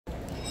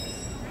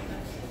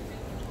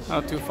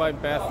How to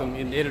find bathroom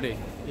in Italy,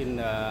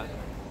 in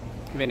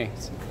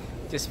Venice.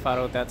 Just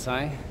follow that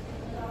sign.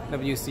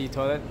 WC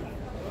toilet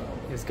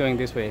is going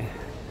this way.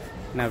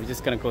 Now we're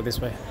just gonna go this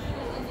way.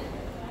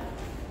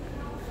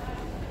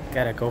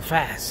 Gotta go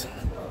fast.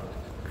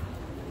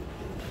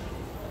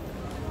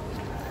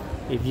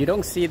 If you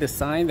don't see the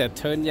sign that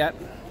turn yet,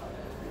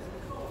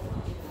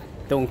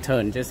 don't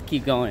turn, just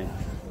keep going.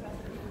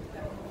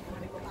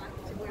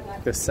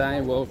 The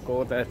sign will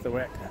go that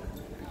direction.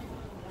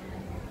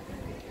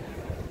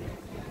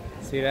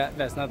 See that?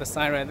 That's not the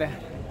sign right there.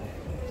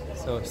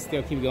 So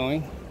still keep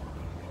going.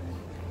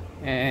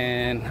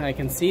 And I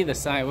can see the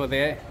sign over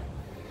there.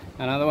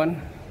 Another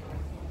one.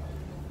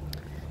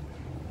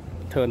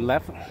 Turn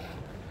left.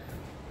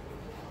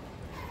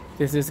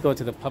 This is go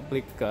to the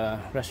public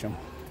restroom.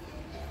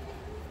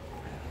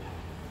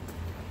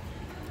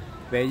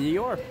 There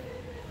you are.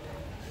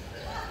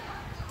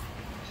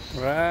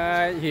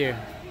 Right here.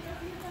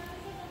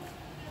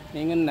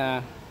 Ingin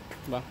na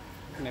ba?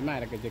 Này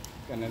mai là cái dịch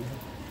cái này.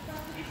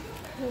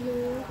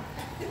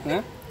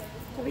 Hả?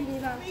 Có đi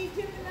vào.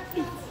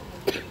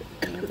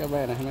 Cho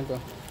bé này mấy cô.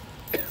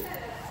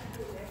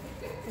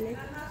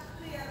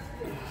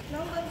 Nó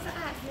vẫn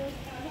sạch luôn.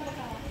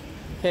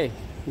 Hey,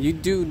 you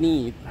do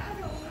need.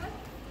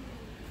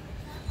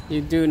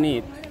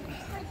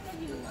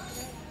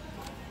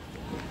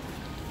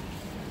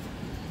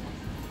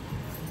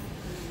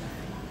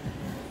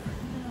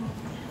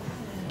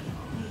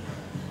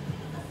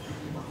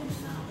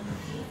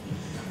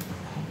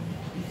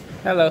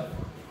 Hello.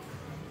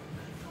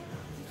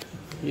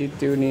 You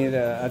do need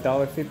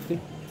 $1.50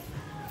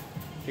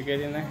 to get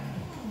in there.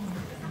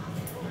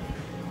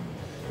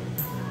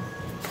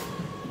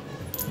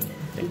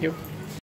 Thank you.